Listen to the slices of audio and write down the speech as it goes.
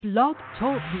Blog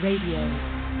Talk Radio.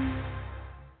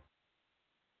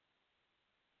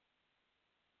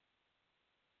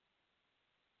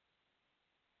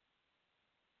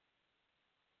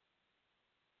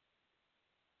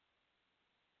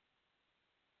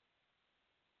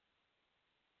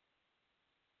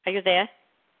 Are you there?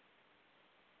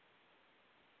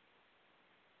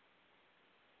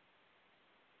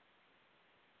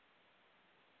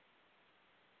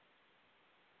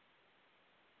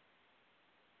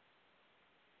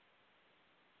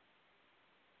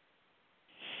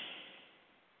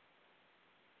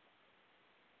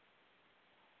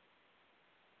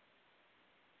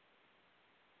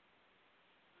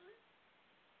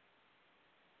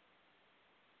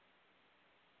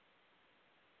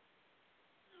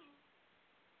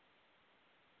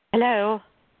 Hello.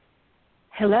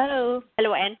 Hello.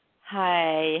 Hello, Anne.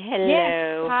 Hi. Hello.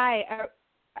 Yes. Hi.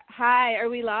 Hi. Are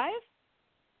we live?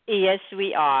 Yes,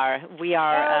 we are. We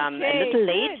are okay, a little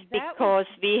late because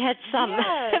we had some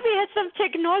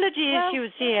technology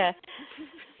issues here.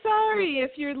 Sorry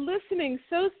if you're listening.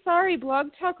 So sorry. Blog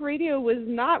Talk Radio was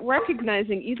not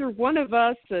recognizing either one of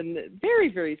us, and very,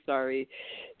 very sorry.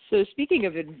 So speaking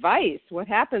of advice, what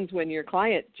happens when your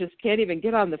client just can't even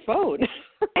get on the phone?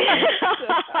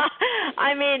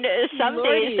 I mean, some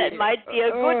days that might be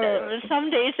a good. Some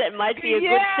days that might be a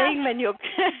good thing when you.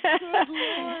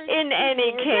 In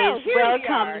any case,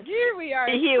 welcome. Here we are.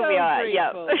 Here we are.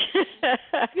 Yeah.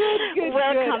 Good.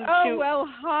 Welcome to. Oh well,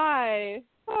 hi.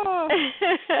 Oh.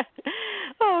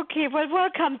 Okay, well,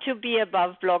 welcome to Be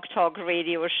Above Blog Talk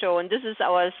Radio Show, and this is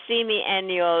our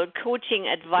semi-annual coaching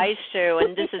advice show,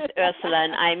 and this is Ursula,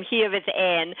 and I'm here with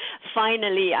Anne.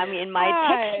 Finally, I mean, my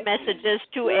text messages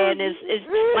to Anne is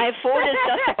my phone is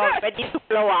just about ready to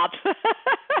blow up.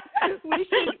 We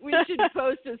should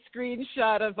post a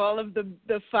screenshot of all of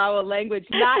the foul language,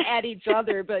 not at each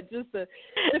other, but just the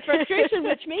frustration,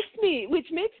 which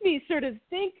makes me sort of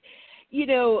think. You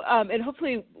know, and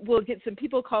hopefully we'll get some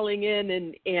people calling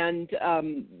in and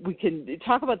we can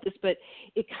talk about this, but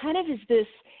it kind of is this,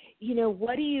 you know,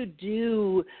 what do you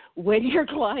do when your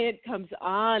client comes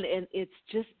on and it's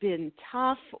just been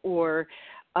tough or,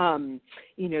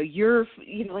 you know,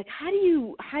 like how do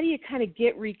you kind of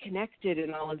get reconnected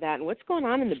and all of that? And what's going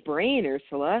on in the brain,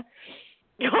 Ursula?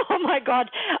 Oh my God!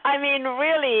 I mean,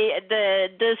 really,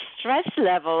 the stress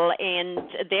level and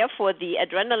therefore the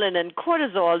adrenaline and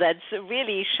cortisol that's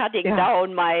really shutting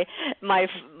down my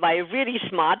really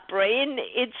smart brain.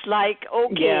 It's like,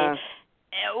 okay,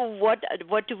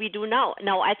 what do we do now?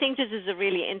 Now, I think this is a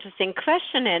really interesting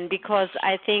question, and because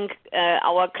I think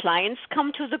our clients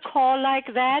come to the call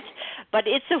like that, but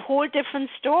it's a whole different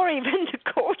story when the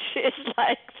coach is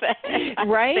like that.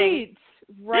 Right.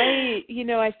 Right. You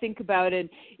know, I think about it,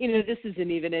 you know, this isn't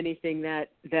even anything that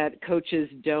coaches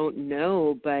don't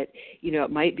know, but, you know,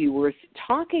 it might be worth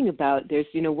talking about. There's,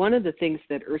 you know, one of the things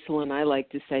that Ursula and I like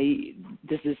to say,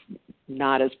 this is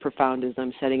not as profound as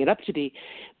I'm setting it up to be,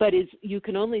 but is you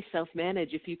can only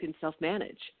self-manage if you can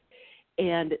self-manage.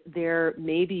 And there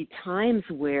may be times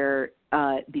where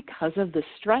because of the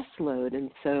stress load,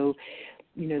 and so,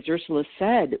 you know, as Ursula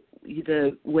said,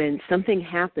 when something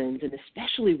happens, and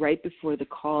especially right before the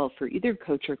call for either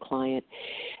coach or client,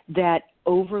 that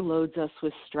overloads us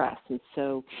with stress. And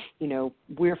so, you know,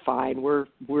 we're fine. We're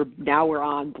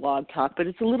on Blog Talk, but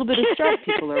it's a little bit of stress.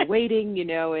 People are waiting. You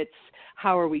know, it's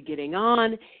how are we getting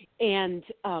on? And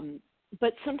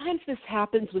but sometimes this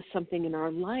happens with something in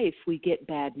our life. We get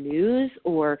bad news,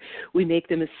 or we make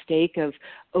the mistake of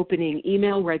opening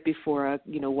email right before,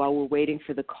 while we're waiting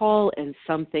for the call, and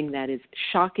something that is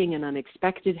shocking and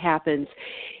unexpected happens.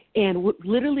 And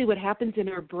literally what happens in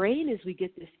our brain is we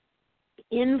get this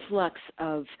influx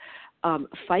of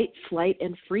fight, flight,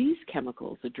 and freeze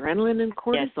chemicals, adrenaline and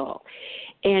cortisol.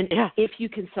 Yes. And if you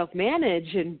can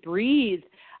self-manage and breathe,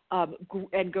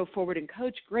 and go forward and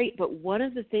coach, great. But one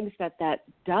of the things that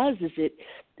does is it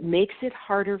makes it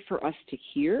harder for us to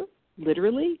hear,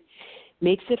 literally,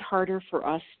 makes it harder for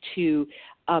us to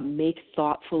make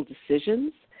thoughtful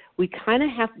decisions. We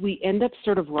end up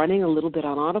sort of running a little bit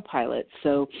on autopilot.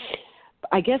 So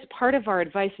I guess part of our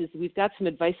advice is we've got some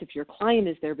advice if your client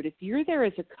is there, but if you're there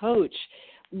as a coach,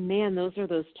 man, those are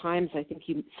those times I think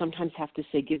you sometimes have to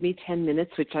say, give me 10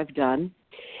 minutes, which I've done.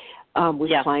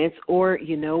 With clients, or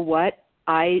you know what,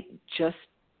 I just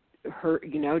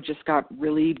got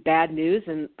really bad news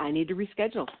and I need to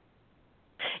reschedule.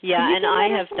 Yeah, and I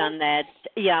have done that.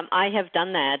 Yeah, I have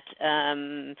done that.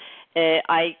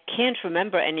 I can't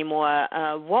remember anymore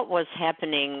what was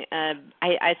happening.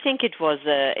 I think it was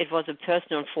a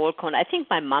personal phone call. I think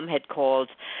my mom had called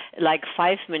like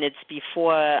 5 minutes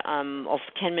before, or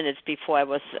 10 minutes before I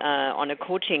was on a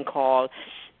coaching call,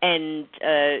 and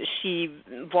she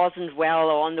wasn't well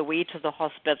or on the way to the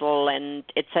hospital, and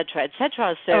et cetera, et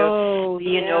cetera. So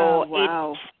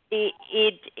wow.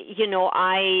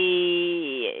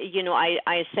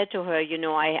 I said to her,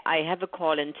 I have a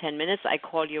call in 10 minutes. I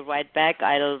call you right back.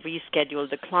 I'll reschedule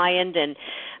the client. And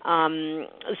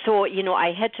so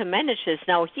I had to manage this.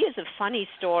 Now, here's a funny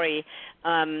story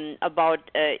about,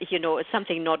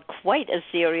 something not quite as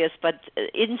serious, but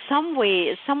in some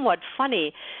way somewhat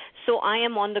funny. So I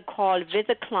am on the call with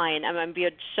a client. We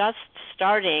are just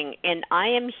starting, and I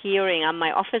am hearing,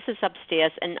 my office is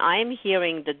upstairs, and I am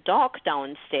hearing the dog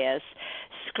downstairs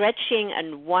scratching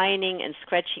and whining and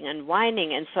scratching and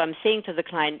whining. And so I'm saying to the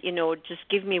client, just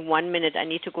give me 1 minute. I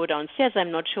need to go downstairs.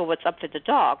 I'm not sure what's up with the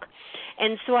dog.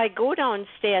 And so I go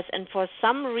downstairs, and for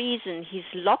some reason, he's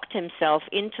locked himself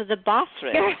into the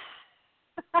bathroom.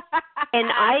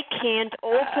 And I can't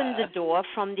open the door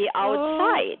from the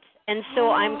outside. And so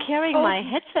I'm carrying my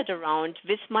headset around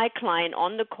with my client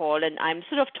on the call, and I'm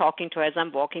sort of talking to her as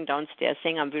I'm walking downstairs,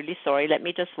 saying, I'm really sorry, let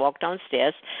me just walk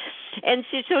downstairs. And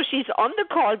so she's on the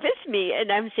call with me,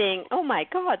 and I'm saying, oh, my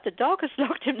God, the dog has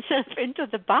locked himself into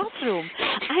the bathroom.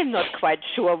 I'm not quite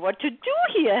sure what to do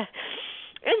here.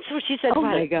 And so she said,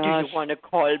 well, do you want to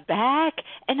call back?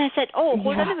 And I said, hold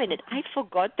on a minute. I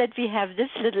forgot that we have this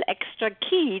little extra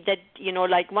key that,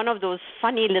 like one of those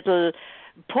funny little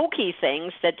pokey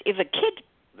things that if a kid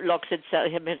locks himself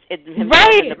in the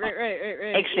right.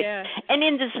 Actually, yeah. And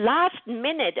in this last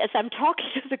minute, as I'm talking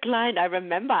to the client, I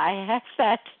remember I have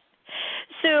that.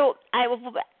 So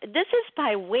this is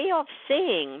by way of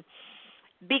saying,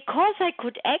 because I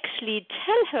could actually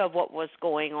tell her what was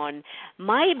going on,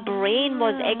 my brain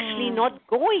was actually not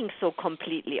going so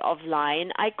completely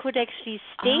offline. I could actually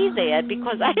stay there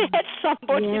because I had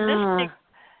somebody listening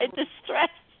in distress.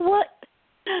 What?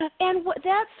 And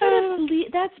that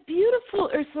that's beautiful,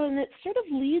 Ursula, and it sort of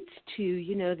leads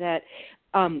to, that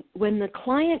when the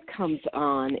client comes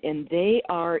on and they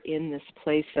are in this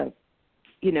place of,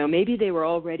 maybe they were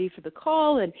all ready for the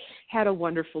call and had a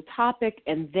wonderful topic,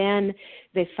 and then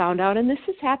they found out, and this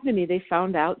has happened to me, they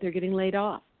found out they're getting laid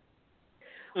off.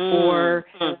 Or,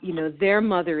 their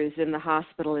mother is in the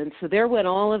hospital, and so there went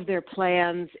all of their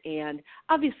plans, and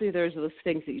obviously there's those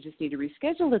things that you just need to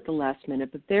reschedule at the last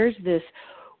minute, but there's this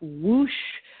whoosh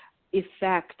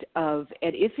effect of,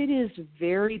 and if it is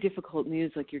very difficult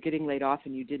news, like you're getting laid off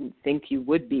and you didn't think you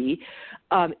would be,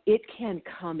 it can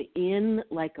come in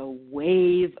like a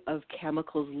wave of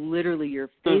chemicals. Literally, your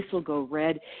face will go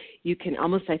red. You can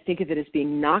almost, I think of it as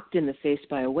being knocked in the face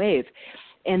by a wave.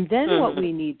 And then what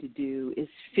we need to do is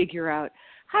figure out,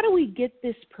 how do we get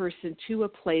this person to a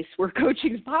place where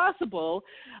coaching is possible?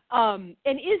 And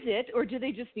is it, or do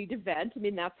they just need to vent?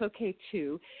 That's okay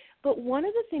too. But one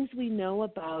of the things we know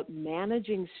about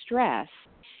managing stress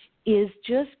is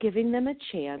just giving them a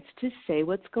chance to say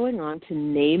what's going on, to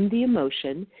name the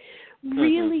emotion,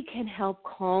 really can help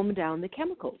calm down the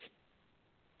chemicals.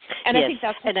 And yes. I think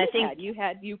that's what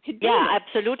you could do. Yeah,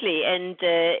 absolutely. And,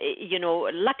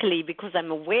 luckily, because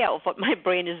I'm aware of what my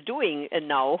brain is doing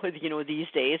now, these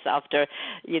days after,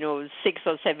 6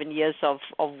 or 7 years of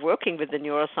working with the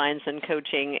neuroscience and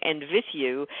coaching and with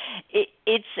you,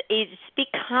 it's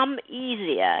become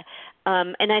easier.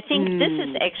 And I think this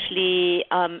is actually,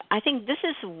 this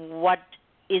is what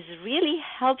is really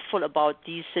helpful about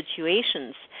these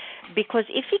situations, because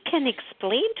if we can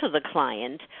explain to the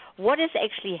client what is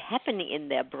actually happening in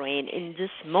their brain in this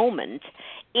moment,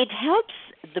 it helps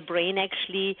the brain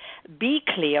actually be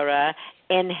clearer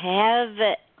and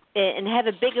have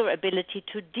a bigger ability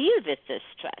to deal with this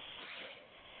stress.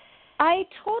 I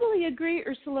totally agree,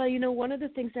 Ursula. One of the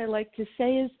things I like to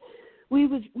say is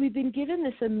we've been given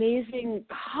this amazing,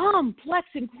 complex,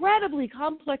 incredibly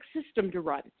complex system to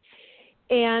run.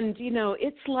 And,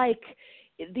 it's like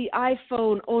the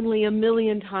iPhone only 1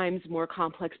 million times more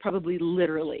complex, probably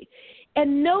literally.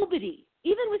 And nobody,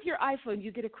 even with your iPhone,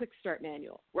 you get a quick start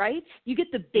manual, right? You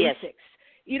get the basics. Yes.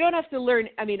 You don't have to learn.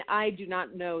 I do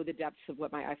not know the depths of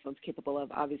what my iPhone's capable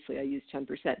of. Obviously, I use 10%.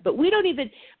 But we don't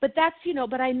even, but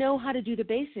I know how to do the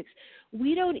basics.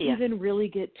 We don't even really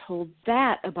get told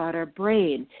that about our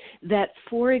brain. That,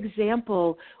 for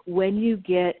example, when you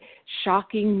get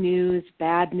shocking news,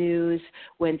 bad news,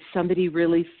 when somebody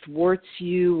really thwarts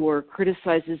you or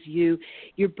criticizes you,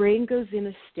 your brain goes in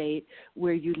a state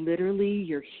where you literally,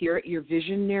 your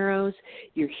vision narrows,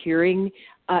 your hearing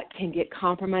can get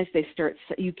compromised.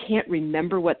 You can't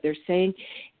remember what they're saying.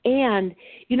 And,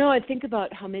 I think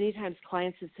about how many times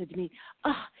clients have said to me,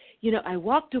 I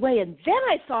walked away and then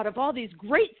I thought of all these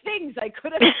great things I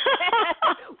could have said.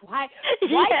 Why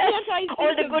can't I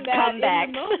think the of good that comeback.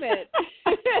 in the moment?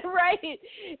 Right.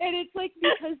 And it's like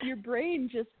because your brain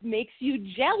just makes you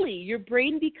jelly. Your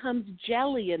brain becomes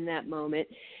jelly in that moment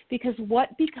because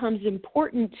what becomes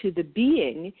important to the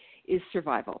being is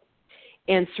survival.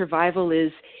 And survival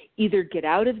is either get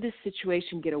out of this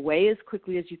situation, get away as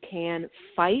quickly as you can,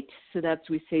 fight, so that's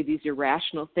we say these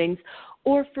irrational things,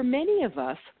 or for many of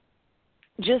us,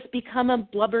 just become a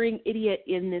blubbering idiot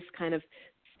in this kind of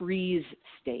freeze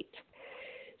state.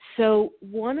 So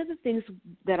one of the things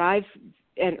that I've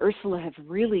and Ursula have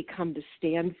really come to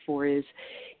stand for is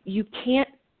you can't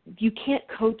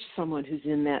coach someone who's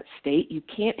in that state. You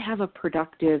can't have a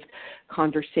productive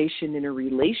conversation in a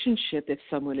relationship if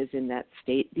someone is in that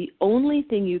state. The only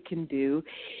thing you can do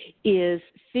is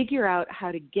figure out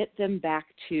how to get them back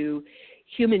to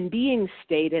human being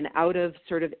state and out of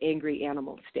sort of angry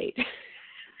animal state.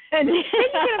 And then you can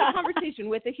have a conversation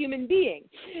with a human being.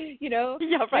 Yeah,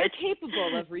 right. They're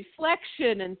capable of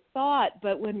reflection and thought,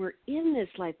 but when we're in this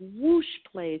like whoosh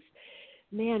place,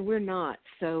 man, we're not.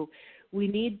 So we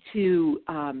need to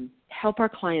help our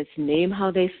clients name how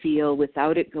they feel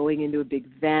without it going into a big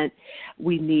vent.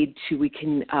 We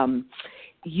can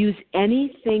use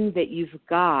anything that you've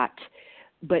got,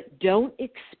 but don't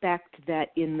expect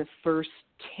that in the first,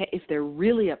 if they're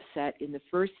really upset, in the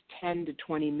first 10 to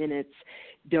 20 minutes,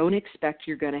 don't expect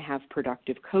you're going to have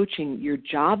productive coaching. Your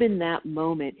job in that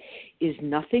moment is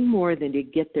nothing more than to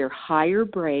get their higher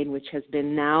brain, which has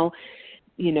been now,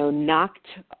 knocked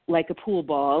like a pool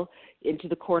ball into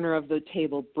the corner of the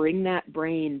table, bring that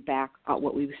brain back,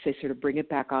 what we would say, sort of bring it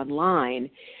back online.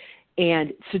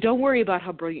 And so don't worry about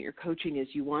how brilliant your coaching is.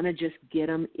 You want to just get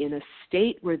them in a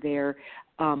state where they're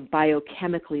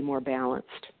biochemically more balanced.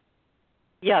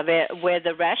 Yeah, where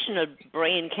the rational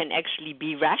brain can actually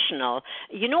be rational.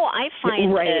 I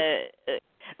find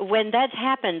when that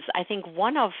happens, I think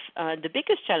one of the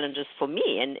biggest challenges for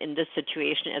me in this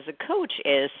situation as a coach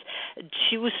is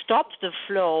to stop the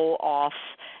flow of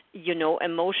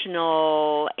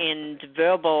emotional and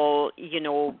verbal,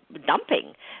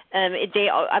 dumping. I've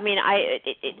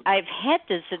had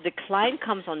this. The client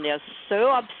comes on, they're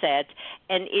so upset,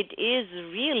 and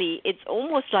it's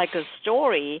almost like a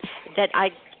story that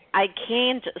I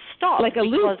can't stop. Like a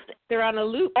loop. They're on a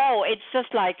loop. Oh, it's this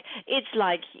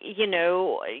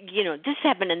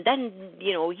happened, and then,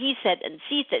 he said, and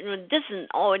she said, and this,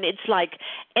 and it's like,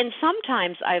 and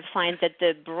sometimes I find that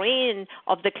the brain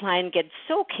of the client gets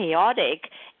so chaotic,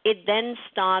 it then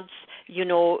starts,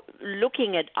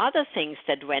 looking at other things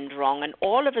that went wrong, and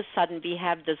all of a sudden we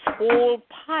have this whole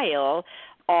pile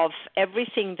of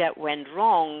everything that went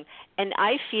wrong, and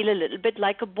I feel a little bit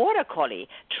like a border collie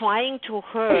trying to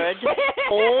herd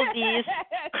all these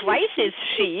crisis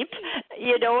sheep,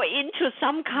 into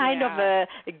some kind of a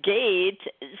gate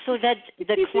so that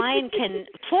the client can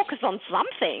focus on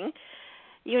something.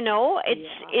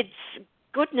 It's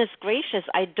goodness gracious,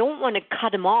 I don't want to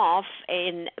cut them off,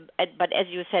 but as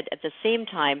you said, at the same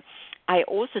time, I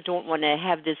also don't want to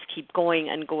have this keep going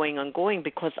and going and going,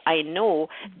 because I know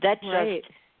that just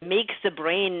makes the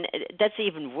brain, that's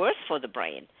even worse for the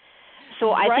brain.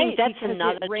 So I think that's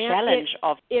another challenge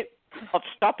of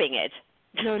stopping it.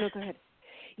 No, go ahead.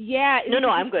 Yeah. No,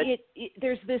 I'm good.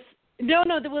 There's this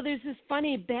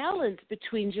funny balance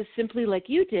between just simply like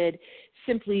you did,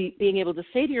 simply being able to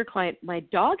say to your client, my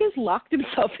dog has locked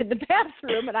himself in the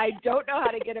bathroom and I don't know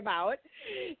how to get him out.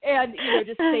 And,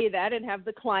 just say that and have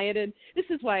the client. And this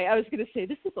is why I was going to say,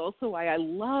 this is also why I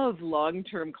love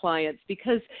long-term clients,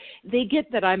 because they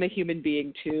get that I'm a human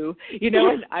being too,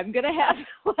 and I'm going to have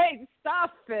like stuff.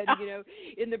 And,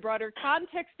 in the broader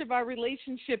context of our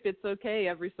relationship, it's okay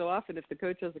every so often if the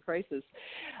coach has a crisis.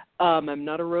 I'm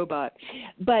not a robot.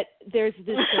 But there's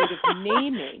this sort of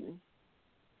naming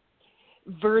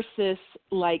versus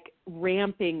like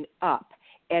ramping up.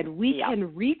 And we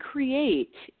can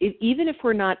recreate, even if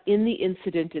we're not in the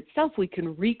incident itself, we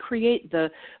can recreate the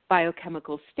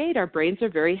biochemical state. Our brains are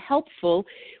very helpful.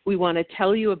 We want to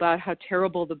tell you about how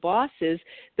terrible the boss is.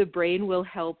 The brain will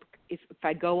help, if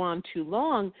I go on too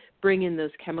long, bring in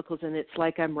those chemicals, and it's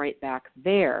like I'm right back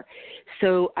there.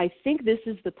 So I think this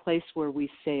is the place where we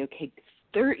say, okay,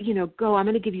 go, I'm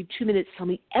going to give you 2 minutes, tell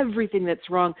me everything that's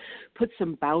wrong, put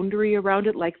some boundary around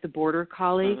it like the border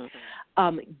collie.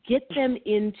 Get them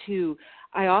into,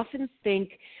 I often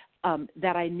think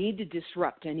that I need to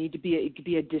disrupt. I need to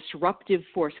be a disruptive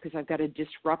force, because I've got to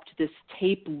disrupt this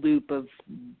tape loop of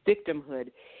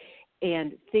victimhood.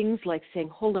 and things like saying,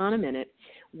 hold on a minute,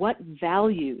 what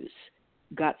values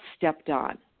got stepped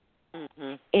on?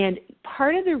 Mm-hmm. And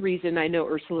part of the reason, I know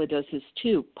Ursula does this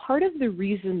too, part of the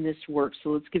reason this works,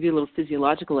 so let's give you a little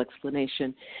physiological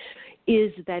explanation,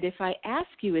 is that if I ask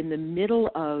you in the middle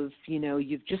of,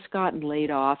 you've just gotten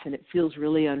laid off and it feels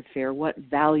really unfair, what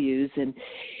values, and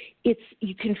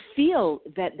you can feel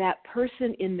that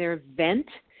person in their vent,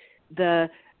 the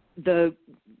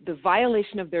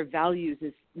violation of their values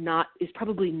is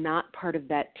probably not part of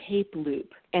that tape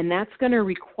loop, and that's going to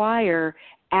require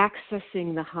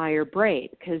accessing the higher brain,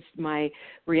 because my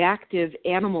reactive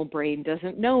animal brain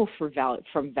doesn't know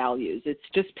from values. It's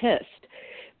just pissed.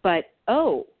 But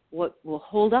well,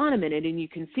 hold on a minute, and you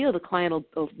can feel the client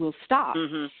will stop.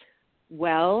 Mm-hmm.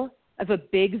 Well, I have a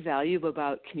big value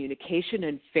about communication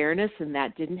and fairness, and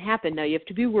that didn't happen. Now you have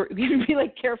to be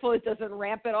careful it doesn't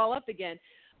ramp it all up again.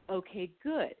 Okay,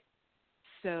 good.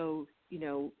 So,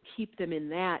 keep them in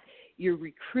that. You're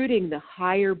recruiting the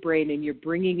higher brain and you're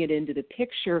bringing it into the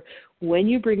picture. When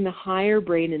you bring the higher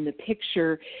brain in the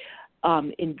picture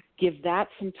and give that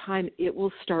some time, it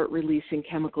will start releasing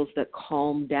chemicals that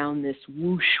calm down this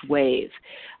whoosh wave,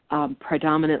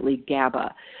 predominantly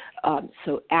GABA.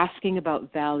 So asking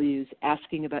about values,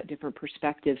 asking about different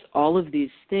perspectives, all of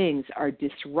these things are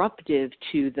disruptive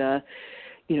to the,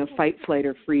 fight, flight,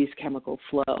 or freeze chemical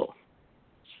flow.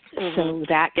 Mm-hmm. So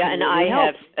that can really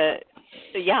help.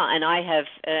 And I have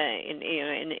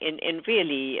in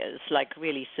really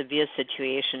really severe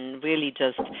situation, really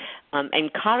just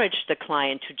encourage the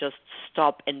client to just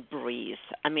stop and breathe.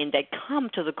 I mean, they come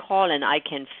to the call and I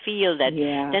can feel that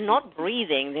they're not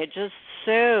breathing. They're just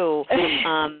so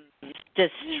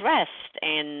distressed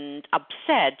and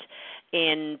upset.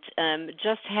 And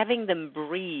just having them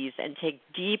breathe and take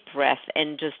deep breath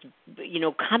and just,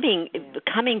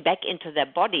 coming back into their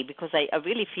body, because I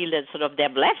really feel that sort of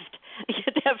they've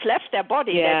left their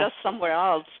body. Yeah. They're just somewhere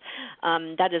else.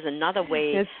 That is another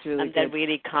way that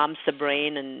really calms the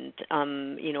brain and,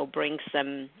 brings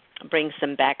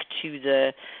them back to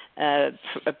the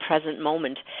present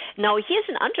moment. Now, here's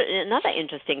another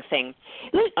interesting thing.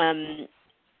 Go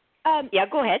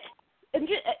ahead. I'm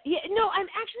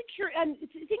actually curious. I'm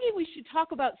thinking we should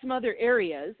talk about some other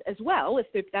areas as well,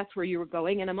 if that's where you were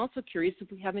going. And I'm also curious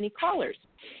if we have any callers.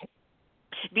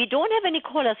 We don't have any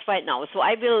callers right now, so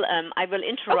I will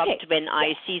interrupt when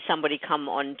I see somebody come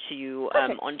onto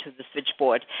the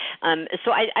switchboard.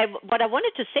 So what I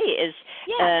wanted to say is,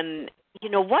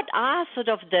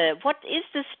 what is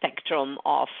the spectrum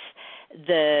of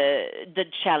the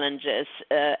challenges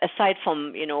aside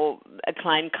from a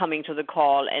client coming to the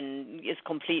call and is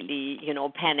completely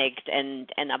panicked and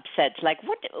upset? Like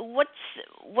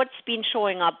what's been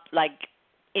showing up like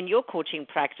in your coaching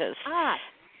practice?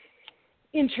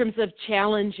 In terms of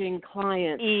challenging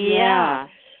clients,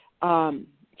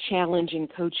 challenging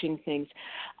coaching things.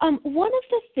 One of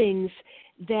the things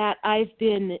that I've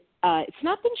been it's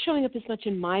not been showing up as much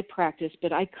in my practice,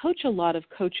 but I coach a lot of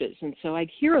coaches, and so I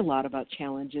hear a lot about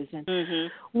challenges. And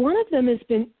one of them that's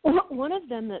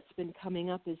been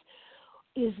coming up is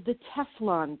the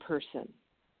Teflon person.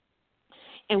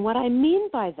 And what I mean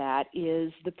by that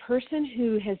is the person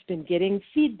who has been getting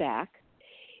feedback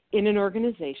in an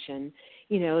organization,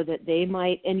 that they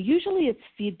might, and usually it's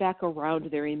feedback around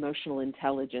their emotional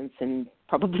intelligence and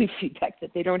probably feedback that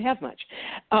they don't have much,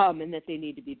 and that they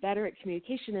need to be better at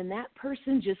communication. And that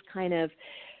person just kind of,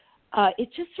 it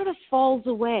just sort of falls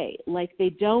away. Like they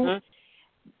don't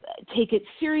take it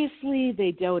seriously.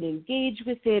 They don't engage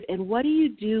with it. And what do you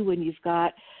do when you've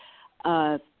got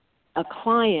a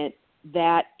client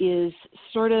that is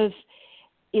sort of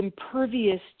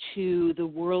impervious to the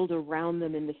world around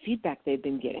them and the feedback they've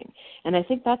been getting? And I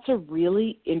think that's a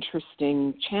really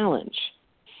interesting challenge.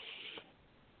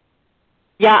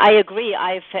 Yeah, I agree.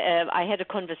 I had a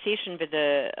conversation with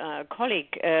a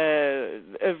colleague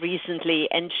recently,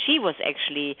 and she was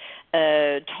actually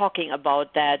talking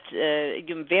about that.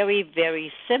 Very,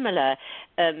 very similar.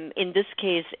 In this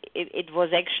case, it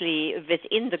was actually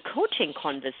within the coaching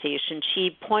conversation.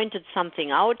 She pointed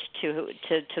something out to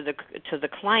the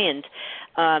client,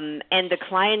 and the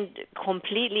client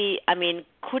completely,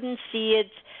 couldn't see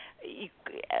it.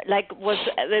 It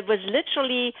was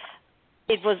literally.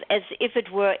 It was as if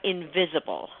it were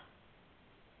invisible.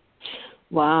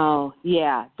 Wow.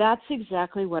 Yeah, that's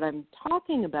exactly what I'm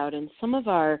talking about. And some of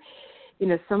the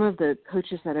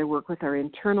coaches that I work with are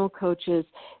internal coaches.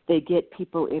 They get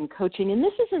people in coaching. And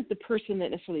this isn't the person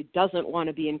that necessarily doesn't want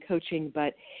to be in coaching,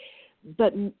 but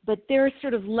but there are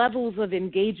sort of levels of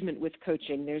engagement with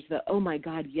coaching. There's the, oh my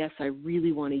God, yes, I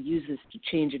really want to use this to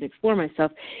change and explore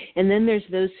myself. And then there's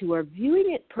those who are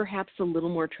viewing it perhaps a little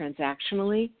more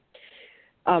transactionally,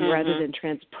 rather than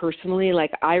transpersonally.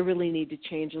 Like, I really need to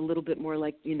change a little bit more,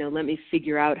 like, let me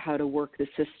figure out how to work the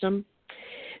system.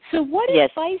 So what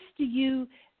advice do you,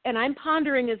 and I'm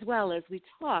pondering as well as we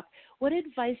talk, what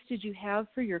advice did you have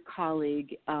for your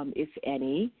colleague, if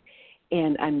any?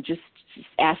 And I'm just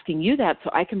asking you that so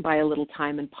I can buy a little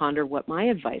time and ponder what my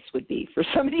advice would be for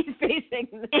somebody facing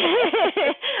this.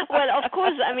 Well, of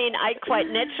course, I mean, I quite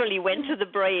naturally went to the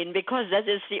brain because that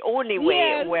is the only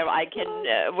way where I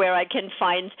can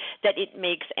find that it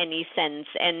makes any sense.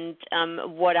 And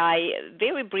what I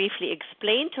very briefly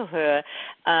explained to her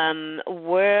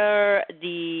was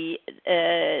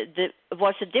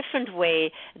a different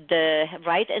way the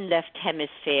right and left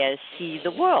hemispheres see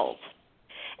the world.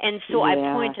 And so I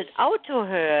pointed out to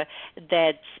her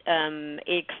that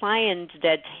a client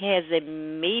that has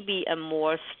maybe a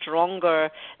more stronger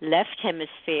left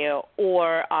hemisphere,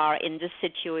 or are in this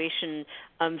situation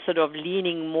sort of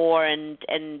leaning more and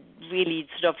really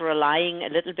sort of relying a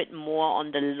little bit more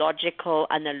on the logical,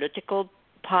 analytical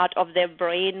part of their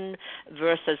brain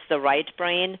versus the right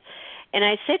brain. And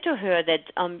I said to her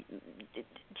that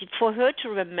for her to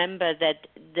remember that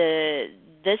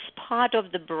this part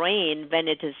of the brain, when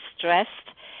it is stressed,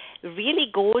 really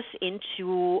goes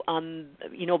into,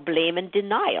 blame and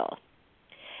denial.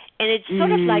 And it's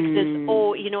sort of like this,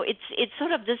 it's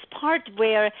sort of this part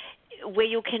where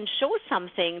you can show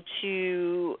something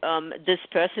to this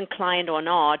person, client or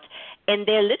not, and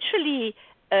they literally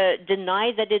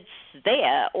deny that it's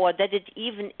there or that it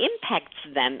even impacts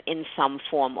them in some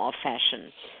form or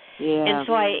fashion. Yeah. And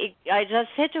so I just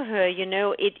said to her,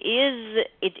 it is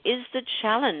the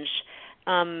challenge.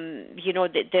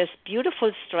 There's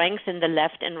beautiful strength in the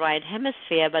left and right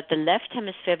hemisphere, but the left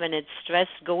hemisphere, when it's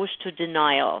stressed, goes to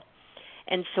denial.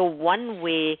 And so one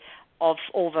way of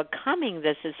overcoming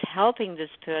this is helping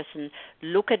this person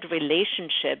look at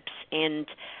relationships and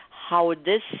how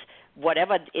this,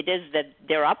 whatever it is that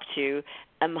they're up to,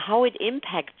 how it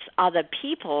impacts other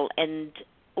people and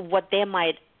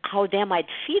how they might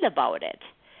feel about it.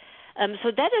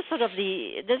 So that is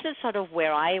this is sort of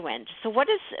where I went. So what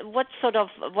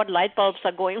light bulbs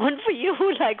are going on for you?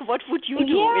 Like, what would you do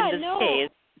in this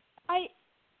case?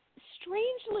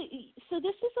 Strangely, so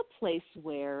this is a place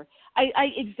where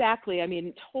I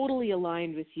totally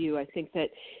aligned with you. I think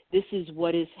that this is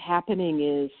what is happening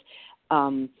is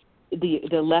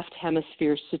the left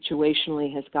hemisphere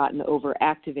situationally has gotten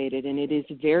overactivated, and it is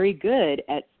very good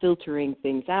at filtering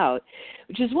things out,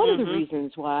 which is one of the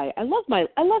reasons why I love my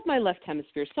left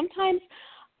hemisphere. Sometimes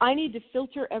I need to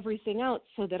filter everything out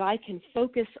so that I can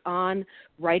focus on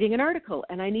writing an article,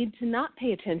 and I need to not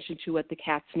pay attention to what the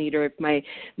cats need or if my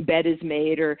bed is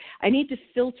made, or I need to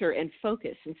filter and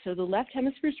focus. And so the left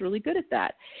hemisphere is really good at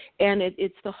that. And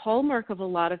it's the hallmark of a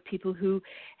lot of people who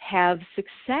have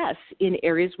success in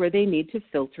areas where they need to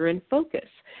filter and focus.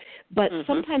 But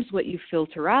sometimes what you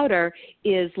filter out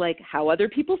is like how other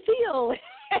people feel.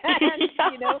 And,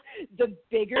 the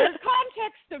bigger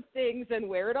context of things and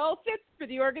where it all fits for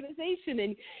the organization.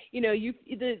 And,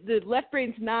 the left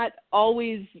brain's not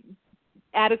always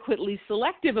adequately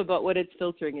selective about what it's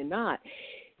filtering and not.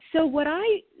 So what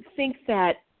I think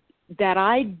that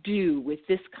I do with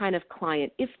this kind of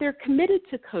client, if they're committed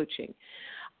to coaching,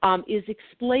 is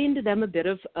explain to them a bit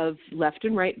of left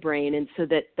and right brain, and so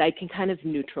that I can kind of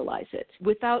neutralize it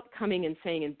without coming and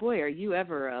saying, and boy, are you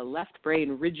ever a left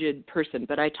brain rigid person.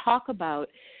 But I talk about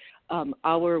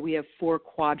we have 4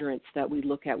 quadrants that we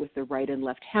look at with the right and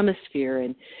left hemisphere,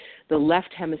 and the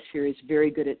left hemisphere is very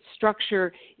good at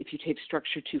structure. If you take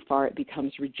structure too far, it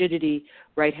becomes rigidity.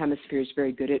 Right hemisphere is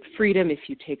very good at freedom. If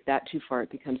you take that too far,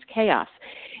 it becomes chaos.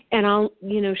 And I'll,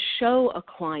 show a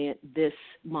client this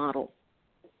model.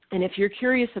 And if you're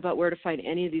curious about where to find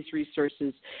any of these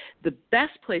resources, the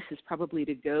best place is probably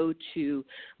to go to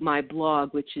my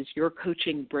blog, which is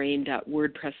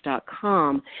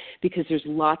yourcoachingbrain.wordpress.com, because there's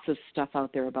lots of stuff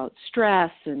out there about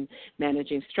stress and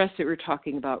managing stress that we're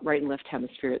talking about, right and left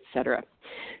hemisphere, et cetera.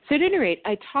 So at any rate,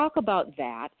 I talk about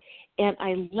that, and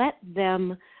I let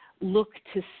them look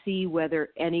to see whether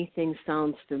anything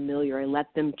sounds familiar. I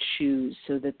let them choose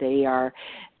so that they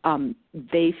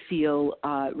feel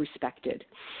respected.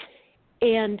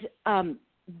 And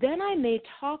then I may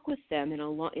talk with them in a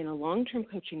long-term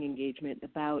coaching engagement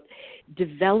about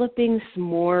developing some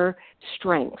more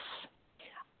strengths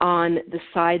on the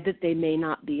side that they may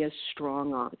not be as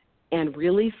strong on. and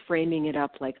really framing it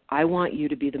up like, I want you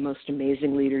to be the most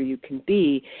amazing leader you can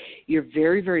be. You're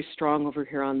very, very strong over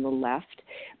here on the left,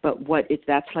 but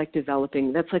that's like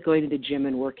going to the gym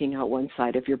and working out one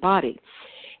side of your body.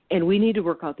 And we need to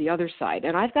work out the other side.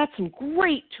 And I've got some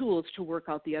great tools to work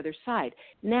out the other side.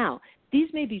 Now, these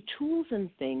may be tools and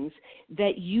things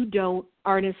that you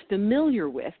aren't as familiar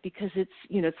with, because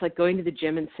it's like going to the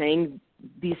gym and saying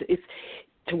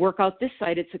to work out this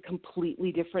side, it's a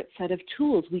completely different set of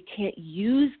tools. We can't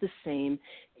use the same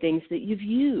things that you've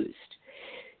used.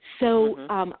 So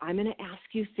I'm going to ask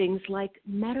you things like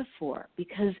metaphor,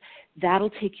 because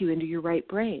that'll take you into your right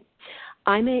brain.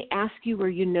 I may ask you where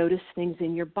you notice things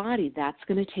in your body. That's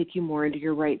going to take you more into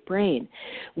your right brain.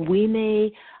 We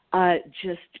may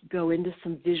just go into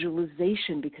some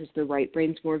visualization, because the right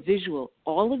brain's more visual.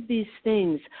 All of these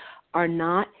things are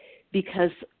not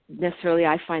because necessarily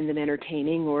I find them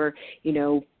entertaining or,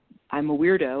 I'm a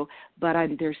weirdo, but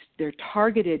they're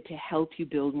targeted to help you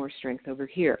build more strength over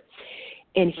here.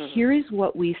 And here is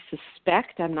what we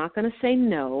suspect. I'm not going to say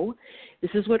no.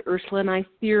 This is what Ursula and I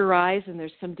theorize, and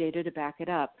there's some data to back it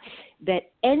up,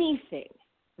 that anything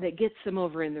that gets them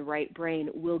over in the right brain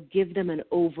will give them an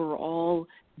overall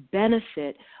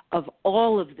benefit of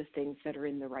all of the things that are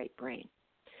in the right brain.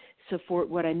 So for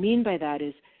what I mean by that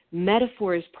is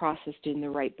metaphor is processed in the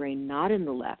right brain, not in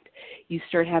the left. You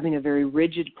start having a very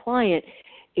rigid client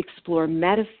explore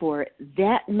metaphor,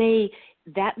 that may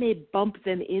bump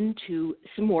them into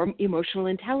some more emotional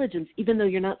intelligence, even though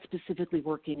you're not specifically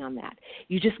working on that.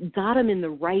 You just got them in the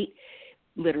right,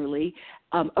 literally,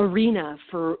 arena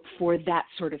for that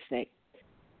sort of thing.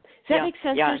 Does that make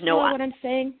sense? What I'm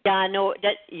saying?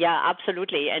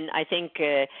 Absolutely. And I think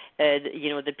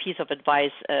the piece of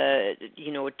advice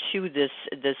to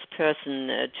this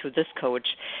person, to this coach,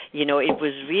 it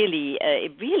was really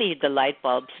the light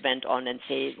bulbs went on, and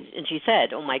she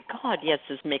said, "Oh my God, yes,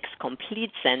 this makes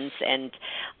complete sense." And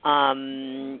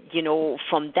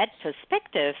from that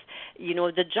perspective,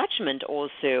 the judgment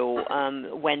also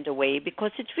went away,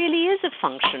 because it really is a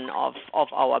function of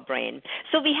our brain.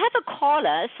 So we have a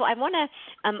caller. So I want to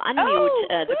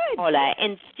unmute the caller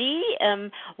and see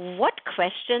what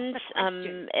questions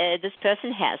this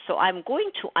person has. So I'm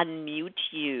going to unmute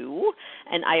you,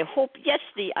 and I hope, yes,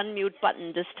 the unmute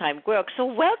button this time works. So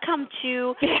welcome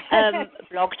to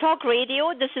Blog Talk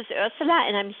Radio. This is Ursula,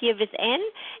 and I'm here with Anne.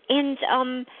 And,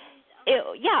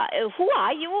 who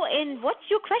are you, and what's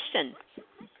your question?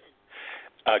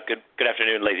 Good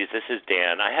afternoon, ladies. This is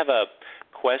Dan. I have a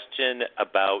question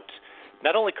about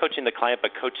not only coaching the client,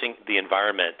 but coaching the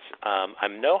environment. I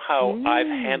know how I've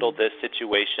handled this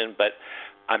situation, but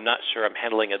I'm not sure I'm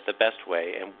handling it the best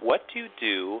way. And what do you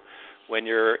do when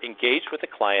you're engaged with a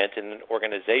client in an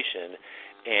organization,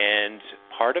 and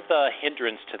part of the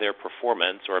hindrance to their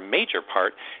performance, or a major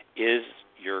part, is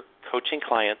your coaching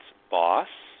client's boss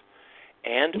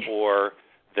and or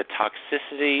the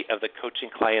toxicity of the coaching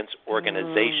client's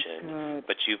organization,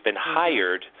 but you've been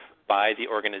hired by the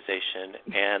organization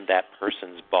and that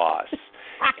person's boss.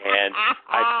 And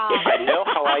I know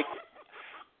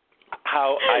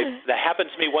how that happened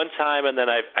to me one time, and then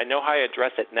I know how I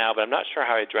address it now, but I'm not sure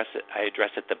how I address it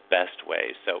the best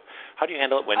way. So how do you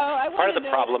handle it when part of the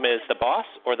problem is the boss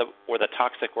or the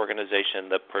toxic organization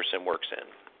the person works in?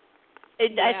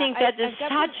 I think that's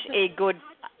such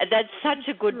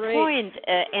a good point,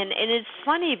 and it's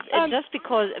funny, just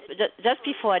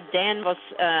before Dan was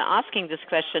asking this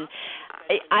question,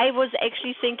 I was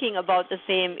actually thinking about the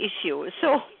same issue.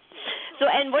 So,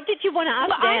 and what did you want to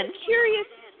ask Dan?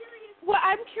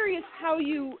 I'm curious how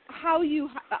you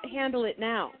handle it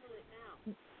now.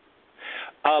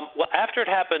 Well, after it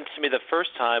happened to me the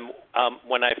first time,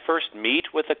 when I first meet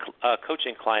with a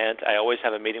coaching client, I always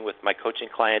have a meeting with my coaching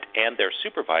client and their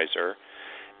supervisor.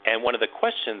 And one of the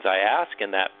questions I ask in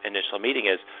that initial meeting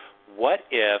is, what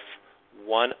if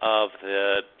one of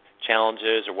the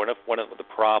challenges or one of the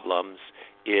problems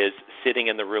is sitting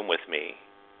in the room with me?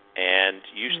 And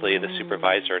usually the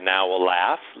supervisor now will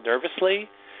laugh nervously,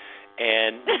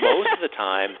 and most of the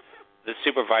time the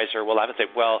supervisor will laugh and say,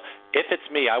 well, if it's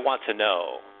me, I want to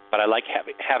know, but I like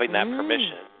having that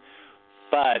permission.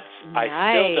 But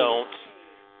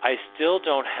I still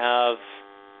don't have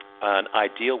an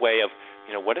ideal way of,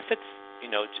 what if it's,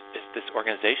 this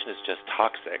organization is just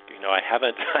toxic? I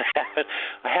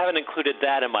haven't included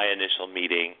that in my initial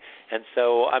meeting. And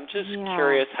so I'm just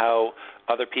curious how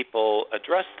other people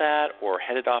address that, or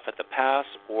head it off at the pass,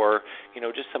 or,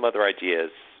 just some other ideas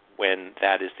when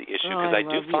that is the issue. Because I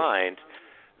do find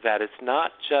that it's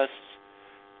not just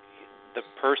the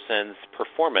person's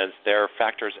performance. There are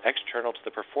factors external to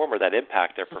the performer that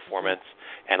impact their performance,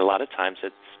 and a lot of times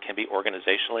it can be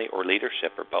organizationally or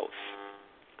leadership or both.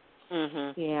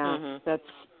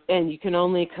 And you can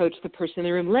only coach the person in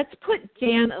the room. Let's put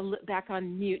Dan back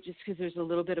on mute just because there's a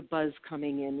little bit of buzz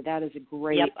coming in. That is a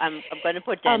great. Yep, I'm going to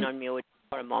put Dan on mute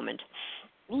for a moment.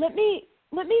 Let me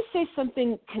say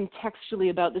something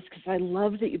contextually about this because I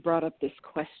love that you brought up this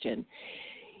question.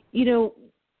 You know,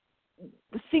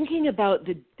 thinking about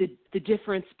the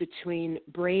difference between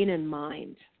brain and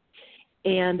mind,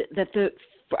 and that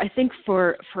I think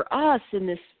for us in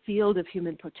this field of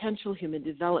human potential, human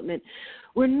development,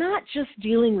 we're not just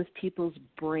dealing with people's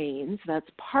brains, that's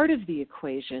part of the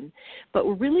equation, but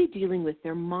we're really dealing with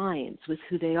their minds, with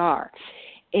who they are.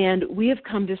 And we have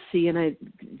come to see, and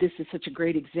this is such a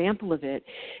great example of it,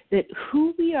 that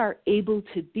who we are able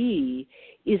to be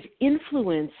is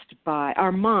influenced by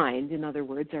our mind, in other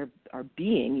words, our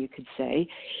being, you could say,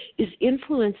 is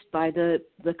influenced by the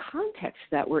context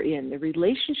that we're in, the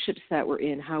relationships that we're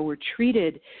in, how we're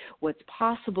treated, what's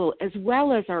possible, as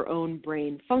well as our own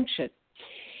brain function.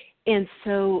 And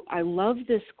so I love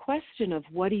this question of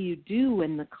what do you do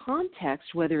in the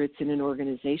context, whether it's in an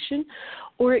organization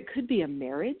or it could be a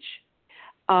marriage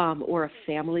or a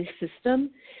family system.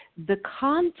 The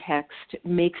context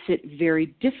makes it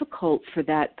very difficult for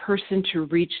that person to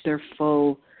reach their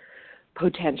full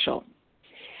potential.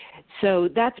 So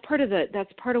that's part of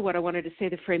what I wanted to say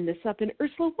to frame this up. And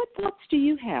Ursula, what thoughts do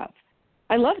you have?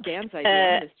 I love Dan's idea.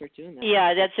 I'm going to start doing that.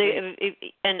 Yeah,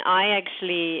 and I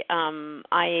actually, I'm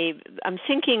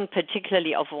thinking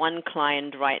particularly of one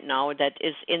client right now that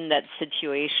is in that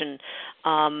situation.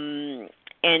 And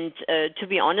to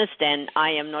be honest, Dan, I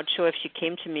am not sure if she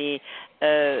came to me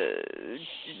to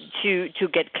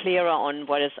get clearer on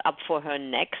what is up for her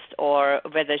next, or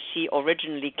whether she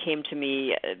originally came to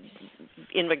me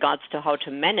in regards to how to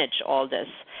manage all this.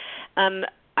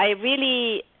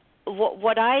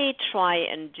 What I try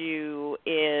and do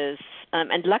is,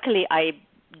 and luckily I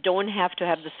don't have to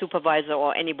have the supervisor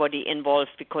or anybody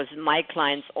involved because my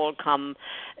clients all come,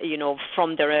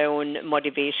 from their own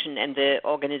motivation, and the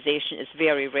organization is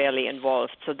very rarely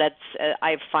involved. So that's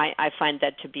I find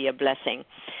that to be a blessing.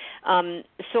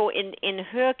 So in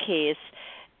her case,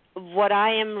 what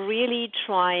I am really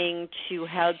trying to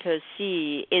help her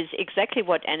see is exactly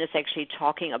what Anne is actually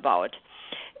talking about.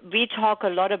 We talk a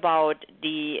lot about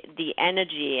the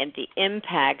energy and the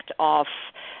impact of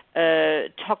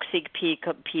toxic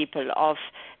people, of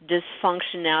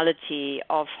dysfunctionality,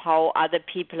 of how other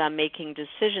people are making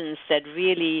decisions that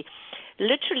really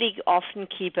literally often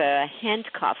keep her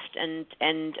handcuffed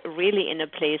and really in a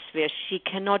place where she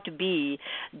cannot be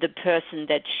the person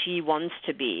that she wants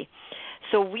to be.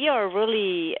 So we are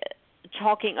really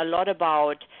talking a lot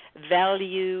about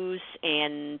values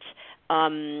and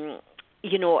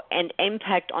and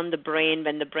impact on the brain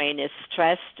when the brain is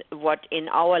stressed, what in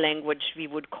our language we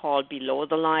would call below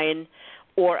the line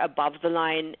or above the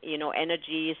line,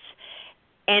 energies.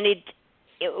 And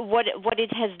what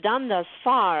it has done thus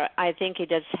far, I think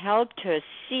it has helped her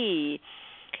see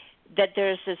that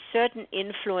there's a certain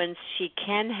influence she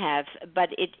can have, but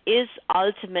it is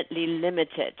ultimately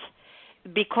limited.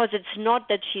 Because it's not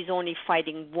that she's only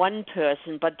fighting one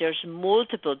person, but there's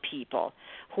multiple people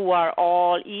who are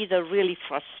all either really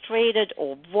frustrated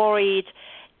or worried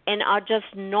and are just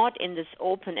not in this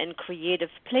open and creative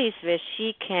place where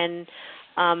she can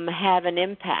have an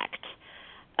impact.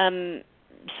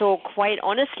 So quite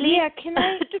honestly,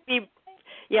 to be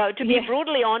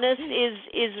brutally honest,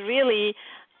 is really.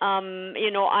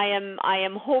 I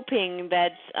am hoping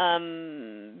that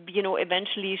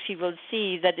eventually she will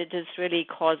see that it is really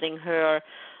causing her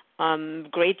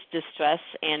great distress,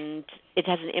 and it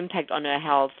has an impact on her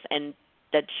health, and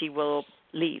that she will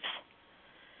leave.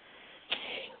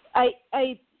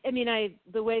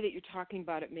 The way that you're talking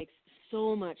about it makes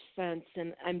so much sense,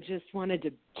 and I just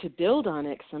wanted to build on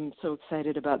it because I'm so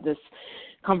excited about this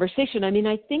conversation.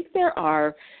 I think there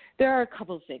are a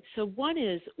couple of things. So one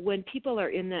is when people are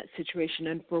in that situation,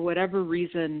 and for whatever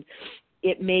reason,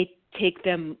 it may take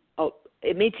them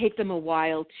a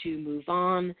while to move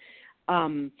on.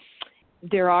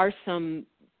 There are some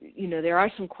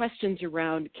questions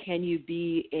around can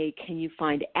you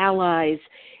find allies,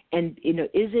 and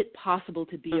is it possible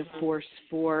to be a force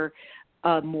for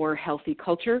a more healthy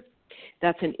culture?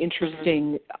 That's an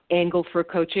interesting angle for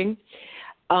coaching.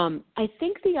 I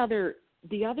think the other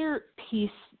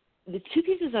piece. The two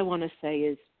pieces I want to say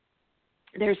is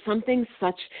there's something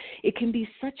it can be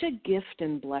such a gift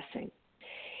and blessing.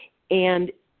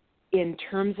 And in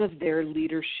terms of their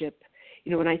leadership,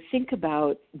 when I think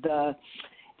about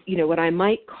what I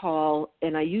might call,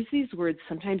 and I use these words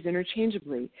sometimes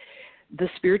interchangeably, the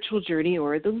spiritual journey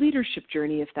or the leadership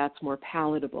journey, if that's more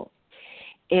palatable.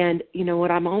 And,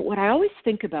 what I always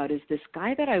think about is this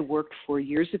guy that I worked for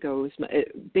years ago.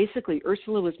 Basically,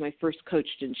 Ursula was my first coach,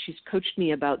 and she's coached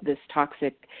me about this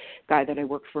toxic guy that I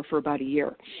worked for about a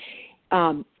year.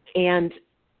 And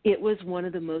it was one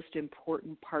of the most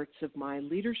important parts of my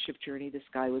leadership journey. This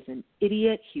guy was an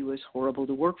idiot. He was horrible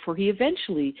to work for. He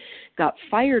eventually got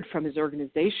fired from his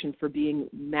organization for being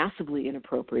massively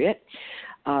inappropriate,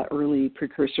 early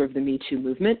precursor of the Me Too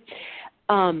movement.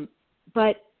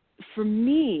 But for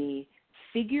me,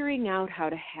 figuring out how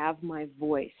to have my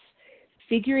voice,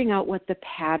 figuring out what the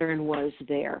pattern was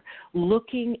there,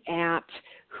 looking at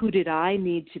who did I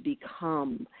need to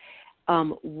become,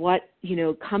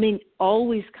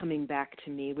 always coming back to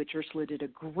me, which Ursula did a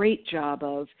great job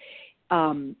of,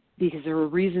 because there were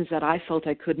reasons that I felt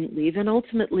I couldn't leave. And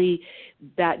ultimately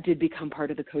that did become part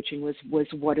of the coaching was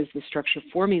what is the structure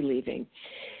for me leaving.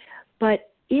 But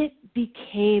it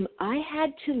became, I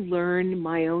had to learn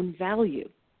my own value.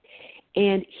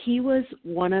 And he was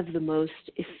one of the most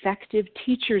effective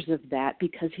teachers of that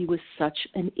because he was such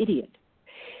an idiot.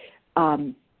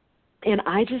 And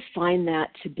I just find that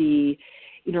to be,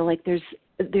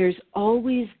 there's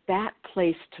always that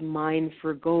place to mine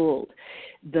for gold.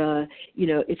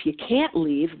 If you can't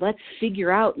leave, let's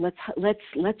figure out,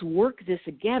 let's work this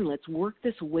again. Let's work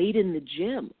this weight in the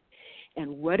gym. And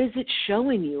what is it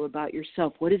showing you about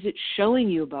yourself? What is it showing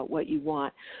you about what you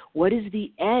want? What is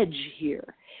the edge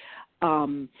here?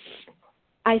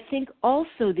 I think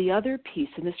also the other piece,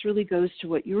 and this really goes to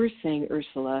what you were saying,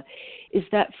 Ursula, is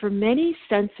that for many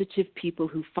sensitive people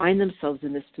who find themselves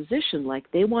in this position,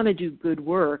 like they want to do good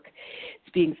work,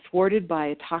 it's being thwarted by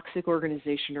a toxic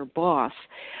organization or boss,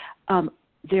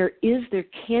 there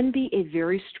can be a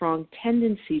very strong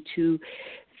tendency to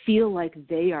feel like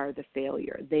they are the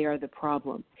failure, they are the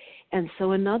problem. And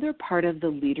so another part of the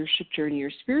leadership journey or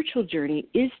spiritual journey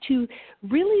is to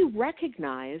really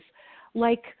recognize,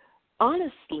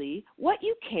 honestly, what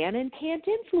you can and can't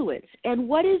influence, and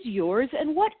what is yours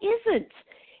and what isn't.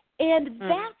 And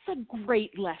that's a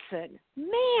great lesson.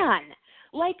 Man,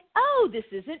 this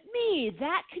isn't me.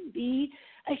 That can be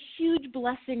a huge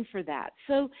blessing for that.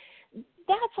 So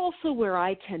that's also where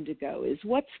I tend to go is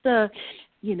what's the,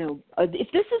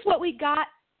 if this is what we got,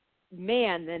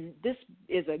 man, then this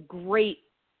is a great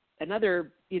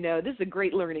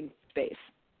learning space.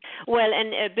 Well,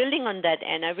 and building on that,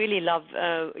 Anne, I really love,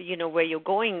 where you're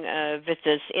going with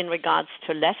this in regards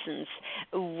to lessons.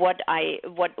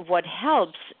 What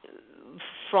helps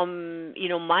from,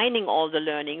 mining all the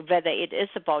learning, whether it is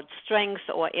about strengths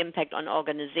or impact on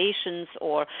organizations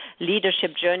or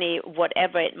leadership journey,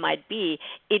 whatever it might be,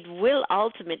 it will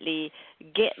ultimately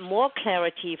get more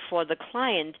clarity for the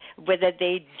client whether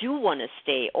they do want to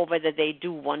stay or whether they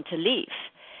do want to leave.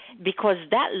 Because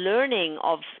that learning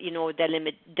of,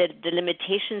 the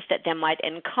limitations that they might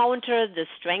encounter, the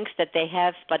strengths that they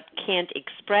have but can't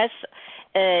express,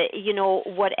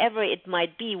 whatever it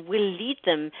might be, will lead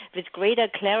them with greater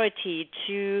clarity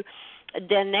to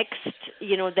their next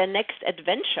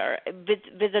adventure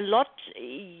with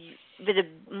a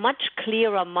much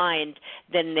clearer mind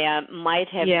than they might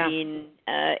have been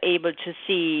able to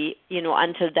see,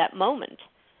 until that moment.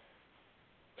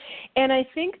 And I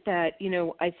think that,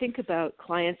 I think about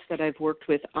clients that I've worked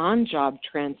with on job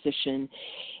transition,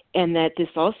 and that this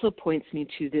also points me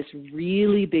to this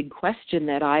really big question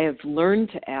that I have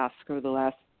learned to ask over the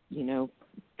last,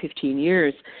 15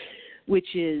 years,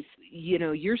 which is,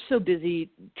 you're so busy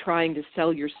trying to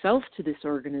sell yourself to this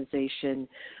organization.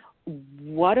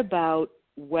 What about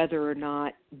whether or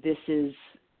not this is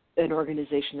an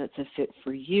organization that's a fit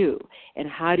for you? And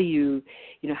how do you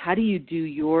do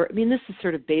your, this is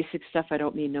sort of basic stuff. I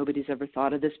don't mean nobody's ever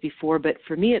thought of this before, but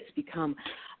for me, it's become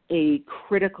a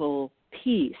critical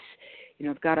piece.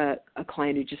 I've got a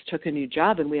client who just took a new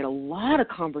job, and we had a lot of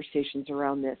conversations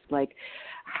around this, like,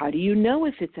 how do you know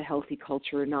if it's a healthy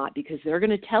culture or not? Because they're going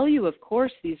to tell you, of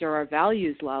course, these are our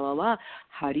values, la, la, la.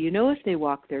 How do you know if they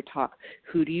walk their talk?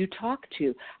 Who do you talk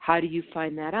to? How do you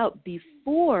find that out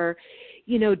before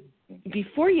you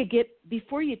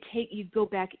go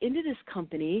back into this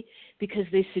company because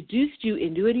they seduced you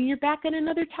into it and you're back in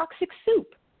another toxic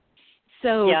soup?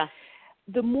 So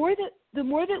the more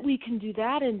that we can do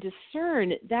that and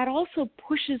discern, that also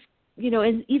pushes,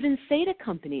 and even say to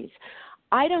companies,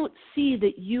 I don't see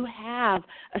that you have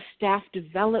a staff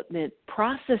development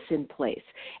process in place,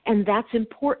 and that's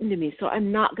important to me, so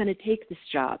I'm not going to take this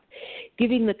job.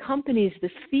 Giving the companies the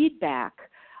feedback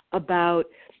about,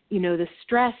 the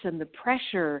stress and the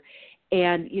pressure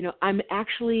And, I'm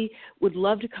actually would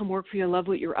love to come work for you. I love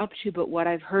what you're up to, but what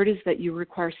I've heard is that you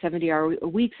require 70-hour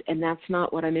weeks, and that's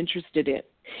not what I'm interested in.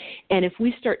 And if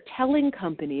we start telling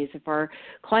companies, if our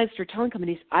clients start telling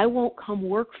companies, I won't come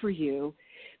work for you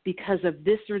because of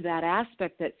this or that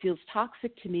aspect that feels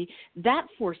toxic to me, that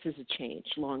forces a change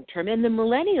long term. And the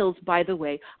millennials, by the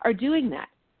way, are doing that.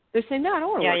 They're saying, no, I don't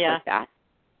want to work like that.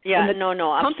 Yeah, and no,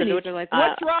 companies absolutely. are like,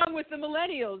 what's wrong with the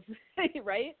millennials,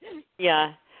 right?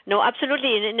 Yeah. No,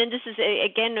 absolutely, and this is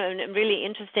again a really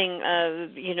interesting,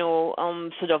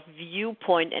 sort of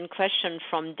viewpoint and question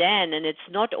from Dan. And it's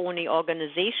not only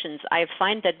organizations. I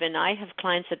find that when I have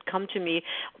clients that come to me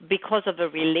because of a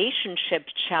relationship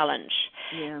challenge,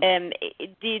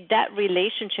 that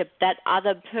relationship, that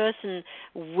other person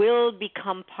will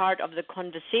become part of the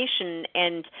conversation,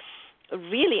 and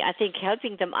really, I think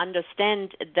helping them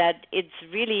understand that it's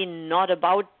really not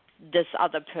about this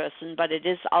other person, but it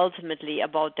is ultimately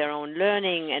about their own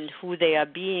learning and who they are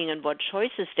being and what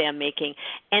choices they are making.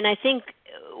 And I think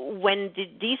when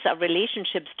these are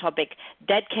relationships topic,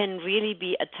 that can really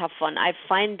be a tough one. I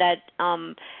find that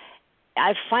an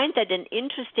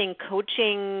interesting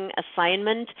coaching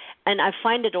assignment, and I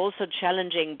find it also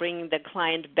challenging bringing the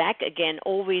client back again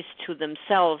always to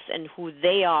themselves and who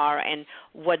they are and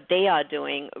what they are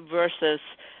doing versus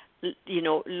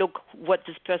look what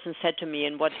this person said to me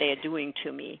and what they are doing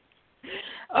to me.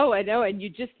 Oh, I know. And you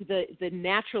just, the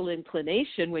natural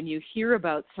inclination when you hear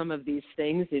about some of these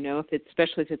things,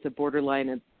 especially if it's a borderline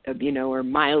of or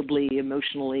mildly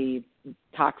emotionally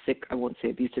toxic, I won't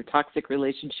say abusive, toxic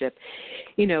relationship,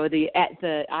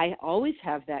 I always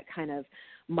have that kind of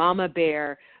mama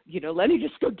bear, let me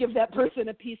just go give that person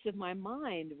a piece of my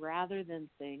mind rather than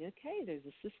saying, okay, there's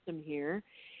a system here.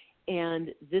 And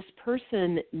this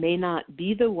person may not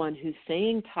be the one who's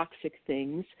saying toxic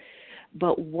things,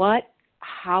 but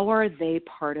how are they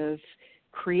part of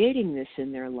creating this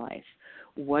in their life?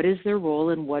 What is their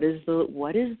role, and what is the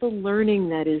learning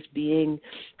that is being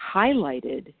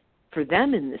highlighted for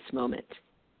them in this moment?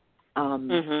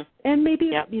 And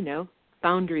maybe,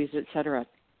 boundaries, et cetera.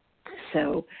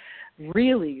 So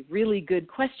really, really good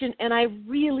question. And I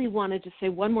really wanted to say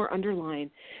one more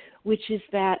underline, which is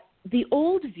that the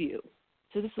old view,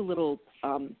 so this is a little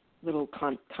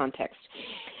context.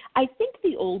 I think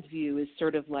the old view is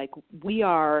sort of like we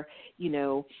are,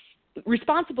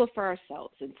 responsible for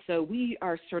ourselves. And so we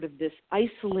are sort of this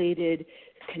isolated,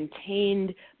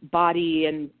 contained body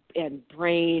and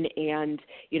brain. And,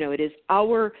 it is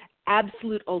our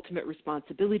absolute ultimate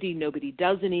responsibility. Nobody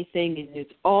does anything. And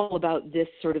it's all about this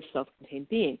sort of self-contained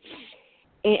being.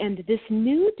 And this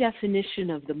new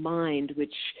definition of the mind,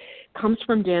 which comes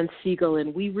from Dan Siegel,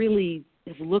 and we really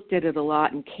have looked at it a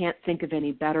lot and can't think of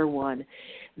any better one,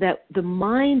 that the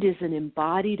mind is an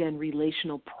embodied and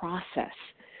relational process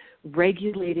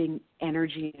regulating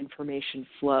energy and information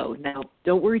flow. Now,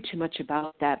 don't worry too much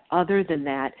about that. Other than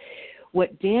that,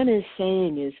 what Dan is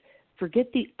saying is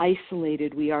forget the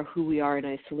isolated, we are who we are in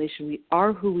isolation. We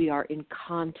are who we are in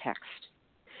context.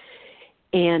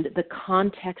 And the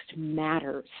context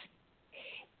matters.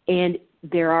 And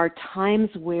there are times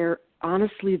where,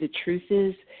 honestly, the truth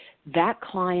is that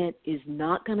client is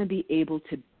not going to be able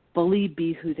to fully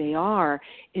be who they are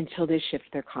until they shift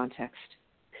their context.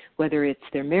 Whether it's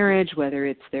their marriage, whether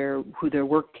it's who they're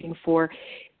working for,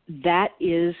 that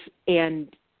is,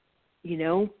 and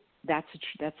that's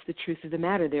the truth of the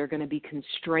matter. They're going to be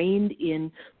constrained in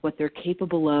what they're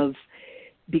capable of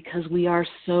because we are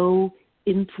so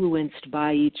influenced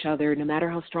by each other. No matter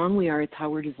how strong we are, it's how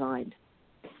we're designed.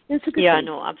 It's a good thing.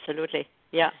 No, absolutely.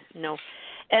 Yeah, no.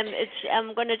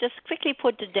 I'm going to just quickly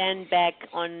put Dan back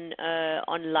on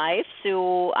live,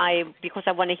 because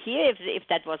I want to hear if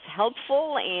that was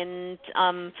helpful. And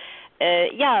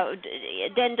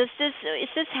Dan, is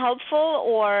this helpful,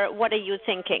 or what are you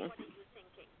thinking?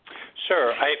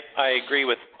 Sure, I agree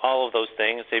with all of those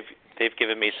things. They've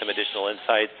given me some additional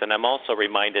insights, and I'm also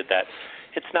reminded that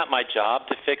it's not my job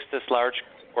to fix this large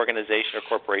organization or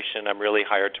corporation. I'm really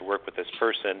hired to work with this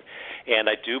person, and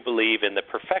I do believe in the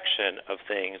perfection of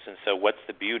things. And so what's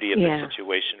the beauty of the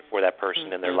situation for that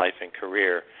person in their life and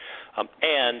career?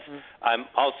 I'm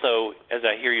also, as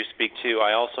I hear you speak too,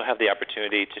 I also have the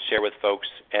opportunity to share with folks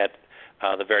at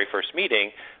the very first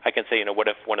meeting. I can say, what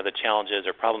if one of the challenges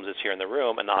or problems is here in the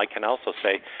room? And I can also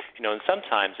say, and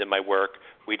sometimes in my work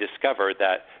we discover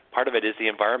that part of it is the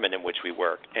environment in which we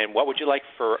work. And what would you like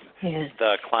for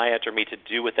the client or me to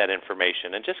do with that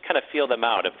information? And just kind of feel them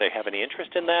out if they have any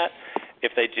interest in that.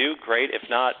 If they do, great. If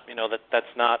not, that's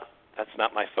not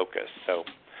my focus. So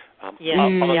all the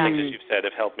things that you've said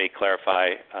have helped me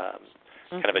clarify,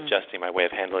 kind of adjusting my way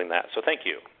of handling that. So thank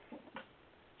you.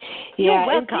 You're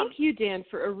welcome. And thank you, Dan,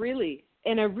 for a really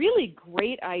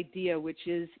great idea, which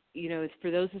is,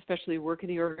 for those especially who work in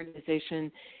the organization,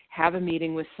 have a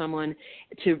meeting with someone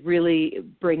to really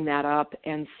bring that up,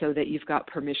 and so that you've got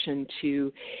permission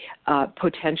to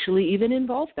potentially even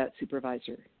involve that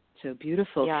supervisor. So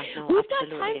beautiful. Yeah, no, We've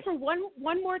absolutely. got time for one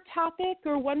more topic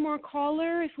or one more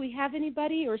caller if we have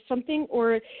anybody, or something,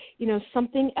 or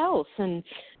something else. And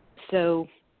so,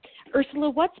 Ursula,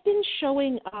 what's been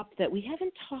showing up that we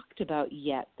haven't talked about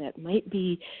yet that might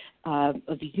be of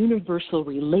universal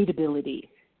relatability?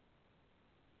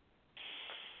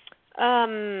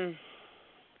 Yeah,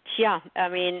 I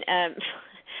mean,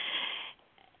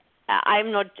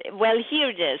 I'm not. Well, here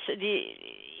it is.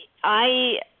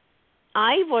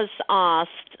 I was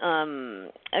asked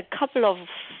a couple of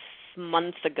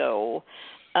months ago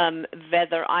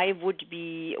whether I would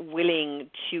be willing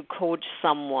to coach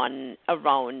someone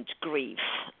around grief.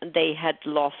 They had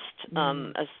lost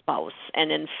a spouse,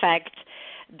 and in fact,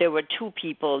 there were two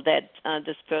people that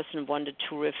this person wanted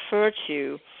to refer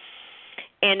to,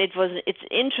 and it's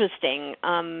interesting.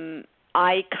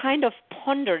 I kind of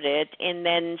pondered it and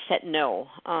then said no.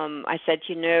 I said,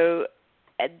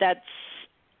 that's.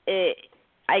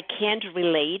 I can't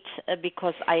relate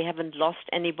because I haven't lost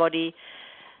anybody,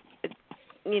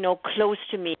 close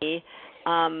to me.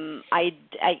 I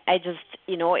just,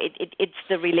 it's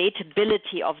the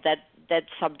relatability of that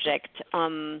subject.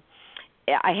 I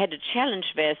had a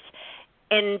challenge with,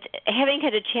 and having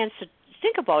had a chance to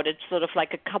think about it, sort of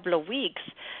like a couple of weeks,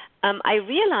 I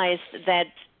realized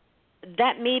that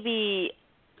maybe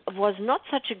was not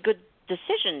such a good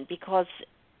decision, because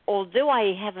although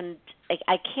I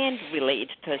can't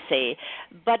relate per se,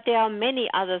 but there are many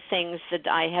other things that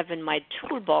I have in my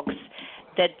toolbox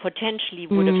that potentially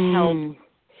would have helped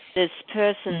this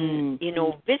person,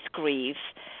 with grief.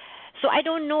 So I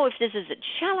don't know if this is a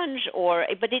challenge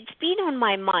but it's been on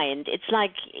my mind. It's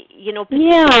like,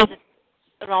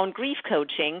 around grief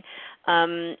coaching.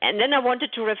 And then I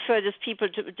wanted to refer these two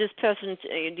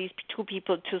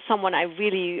people to someone I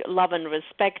really love and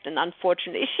respect, and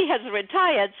unfortunately she has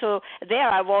retired. So there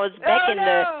I was back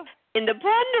in the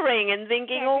pondering and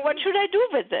thinking, what should I do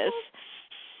with this?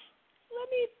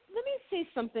 Let me say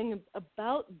something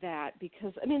about that,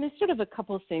 because there's sort of a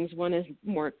couple of things. One is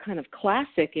more kind of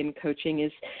classic in coaching.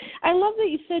 Is I love that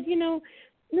you said,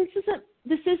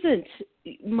 this isn't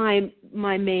my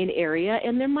main area,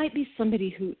 and there might be somebody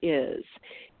who is.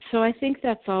 So I think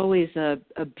that's always a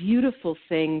beautiful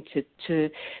thing to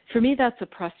for me, that's a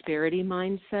prosperity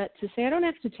mindset, to say I don't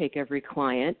have to take every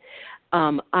client.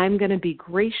 I'm going to be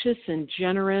gracious and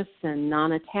generous and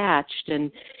non-attached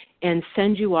and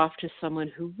send you off to someone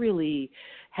who really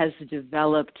has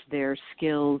developed their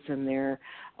skills and their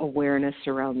awareness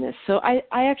around this. So I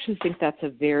actually think that's a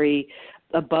very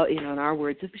in our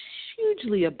words, a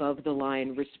hugely above the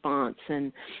line response.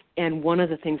 And one of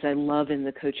the things I love in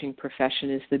the coaching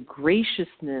profession is the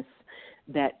graciousness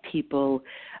that people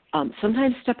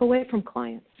sometimes step away from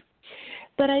clients.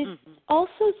 But I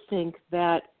also think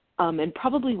that, and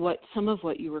probably some of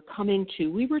what you were coming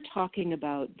to, we were talking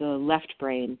about the left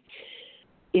brain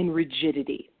in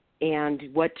rigidity and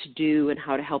what to do and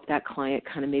how to help that client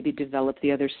kind of maybe develop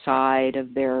the other side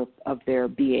of their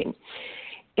being.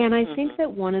 And I think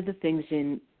that one of the things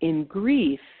in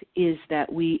grief is that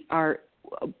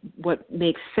what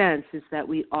makes sense is that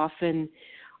we often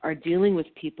are dealing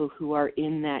with people who are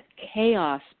in that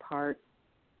chaos part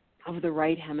of the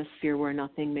right hemisphere where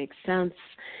nothing makes sense.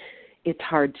 It's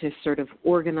hard to sort of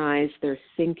organize their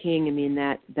thinking.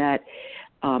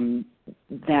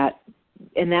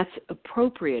 And that's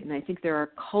appropriate. And I think there are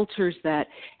cultures that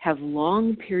have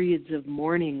long periods of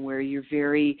mourning where you're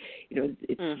very,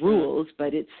 it's rules,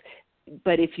 but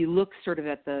if you look sort of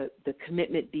at the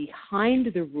commitment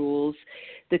behind the rules,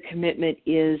 the commitment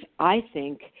is, I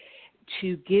think,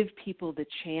 to give people the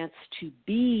chance to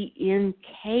be in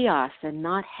chaos and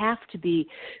not have to be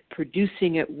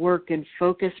producing at work and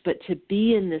focus, but to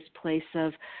be in this place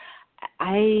of,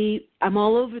 I'm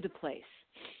all over the place.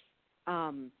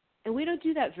 And we don't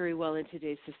do that very well in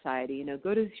today's society.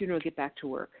 Go to the funeral, get back to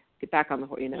work, get back on the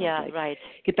horse. Right.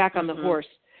 Get back on the horse,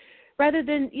 rather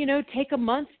than take a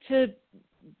month to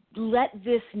let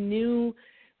this new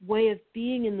way of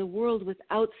being in the world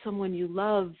without someone you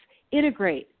love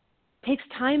integrate. It takes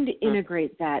time to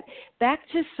integrate that. Back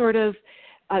to sort of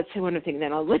say one other thing,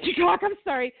 then I'll let you talk. I'm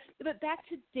sorry, but back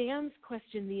to Dan's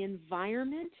question: the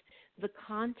environment, the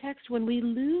context. When we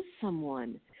lose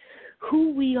someone,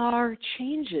 who we are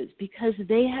changes because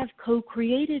they have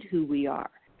co-created who we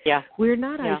are. Yeah. We're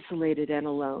not isolated and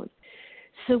alone.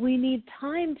 So we need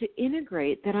time to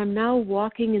integrate that I'm now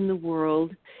walking in the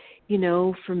world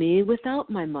for me without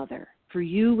my mother, for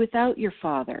you without your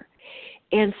father.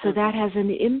 And so that has an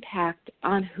impact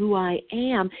on who I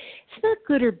am. It's not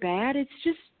good or bad. It's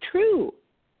just true.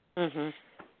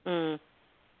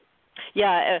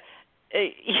 Yeah.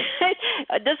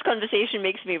 This conversation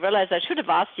makes me realize I should have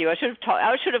asked you. I should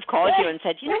have called you and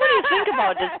said, what do you think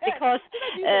about this? Because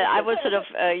I was sort of,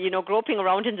 groping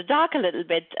around in the dark a little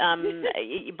bit.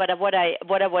 But what I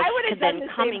was then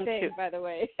coming to, by the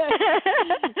way.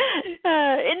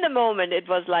 In the moment, it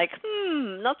was like,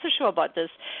 not so sure about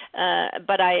this.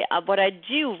 But what I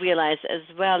do realize as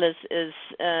well is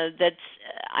that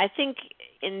I think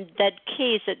in that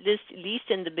case, at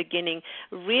least in the beginning,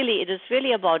 really, it is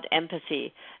really about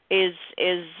empathy. Is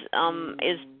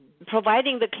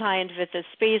providing the client with a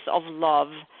space of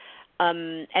love,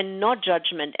 and not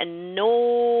judgment, and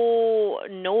no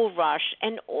rush,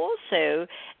 and also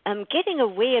getting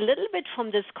away a little bit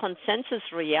from this consensus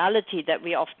reality that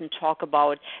we often talk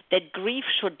about, that grief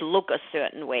should look a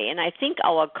certain way. And I think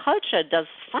our culture does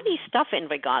funny stuff in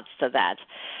regards to that.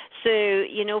 So,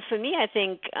 for me, I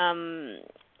think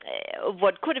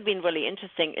what could have been really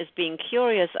interesting is being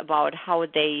curious about how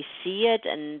they see it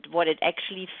and what it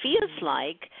actually feels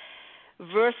like,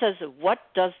 versus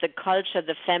what does the culture,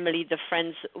 the family, the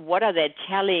friends, what are they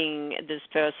telling this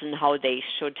person how they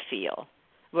should feel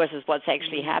versus what's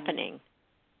actually happening.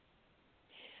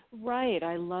 Right.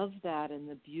 I love that, and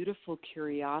the beautiful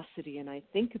curiosity. And I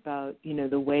think about,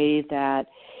 the way that,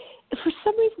 for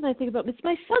some reason I think about, it's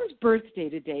my son's birthday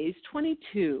today. He's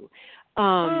 22.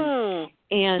 And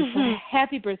so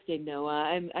happy birthday,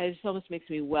 Noah. It just almost makes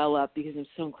me well up because I'm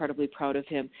so incredibly proud of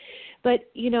him. But,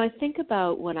 I think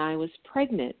about when I was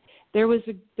pregnant, there was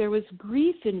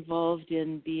grief involved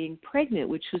in being pregnant,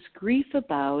 which was grief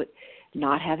about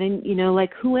not having,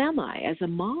 who am I as a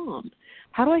mom?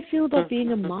 How do I feel about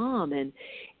being a mom? And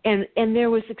there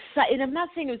was and I'm not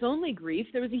saying it was only grief.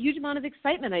 There was a huge amount of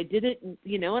excitement. I did it, and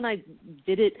I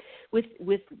did it with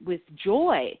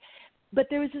joy. But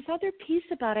there was this other piece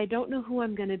about I don't know who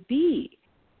I'm going to be,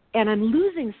 and I'm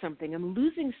losing something. I'm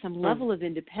losing some level of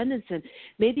independence, and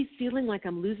maybe feeling like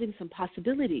I'm losing some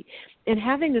possibility. And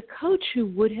having a coach who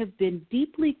would have been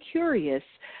deeply curious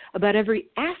about every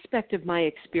aspect of my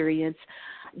experience,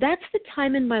 that's the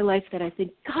time in my life that I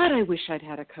think, God, I wish I'd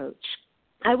had a coach.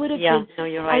 I would have you're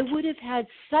right. I would have had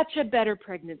such a better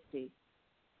pregnancy.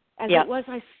 As it was,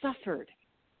 I suffered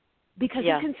because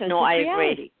of consensus reality.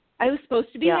 Agree. I was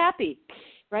supposed to be happy,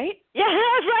 right? Yeah,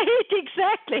 right,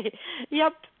 exactly.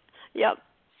 Yep.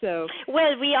 So,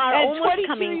 well, we are almost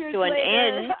coming to an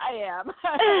end. I am.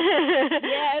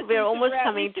 Yes, we're almost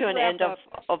coming to an end of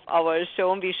our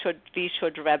show, and we should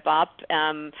wrap up.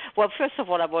 Well, first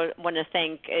of all, I want to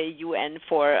thank you, Anne,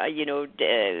 for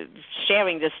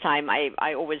sharing this time.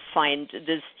 I always find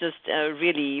this just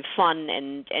really fun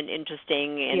and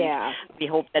interesting, and we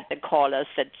hope that the callers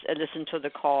that listen to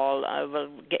the call will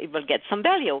get some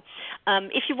value.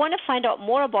 If you want to find out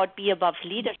more about Be Above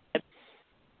Leadership,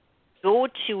 go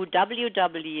to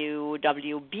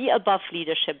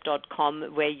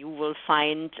www.beaboveleadership.com, where you will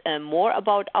find more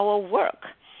about our work.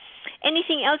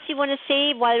 Anything else you want to say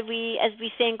as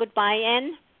we saying goodbye,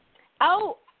 Anne?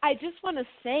 Oh, I just want to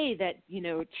say that,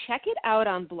 check it out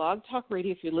on Blog Talk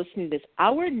Radio if you're listening to this.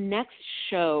 Our next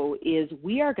show is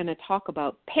we are going to talk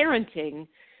about parenting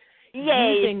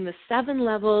using the 7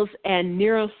 levels and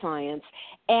neuroscience.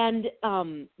 And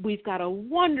we've got a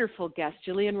wonderful guest,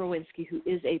 Jillian Rowinski, who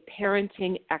is a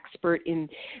parenting expert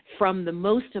from the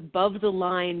most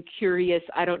above-the-line, curious,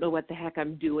 I don't know what the heck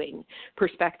I'm doing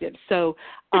perspective. So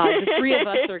the three of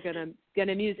us are going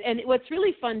to muse. And what's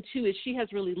really fun, too, is she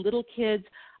has really little kids.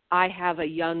 I have a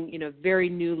young, very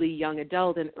newly young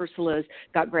adult, and Ursula's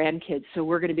got grandkids. So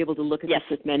we're going to be able to look at this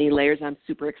with many layers. I'm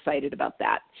super excited about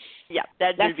that. Yeah,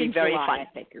 that will be very July, fun. I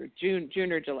think, or June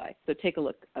or July. So take a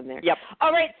look on there. Yep.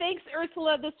 All right. Thanks,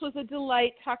 Ursula. This was a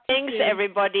delight. Talk to you soon. Thanks,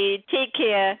 everybody. Take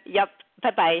care. Yep.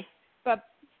 Bye-bye.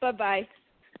 Bye-bye.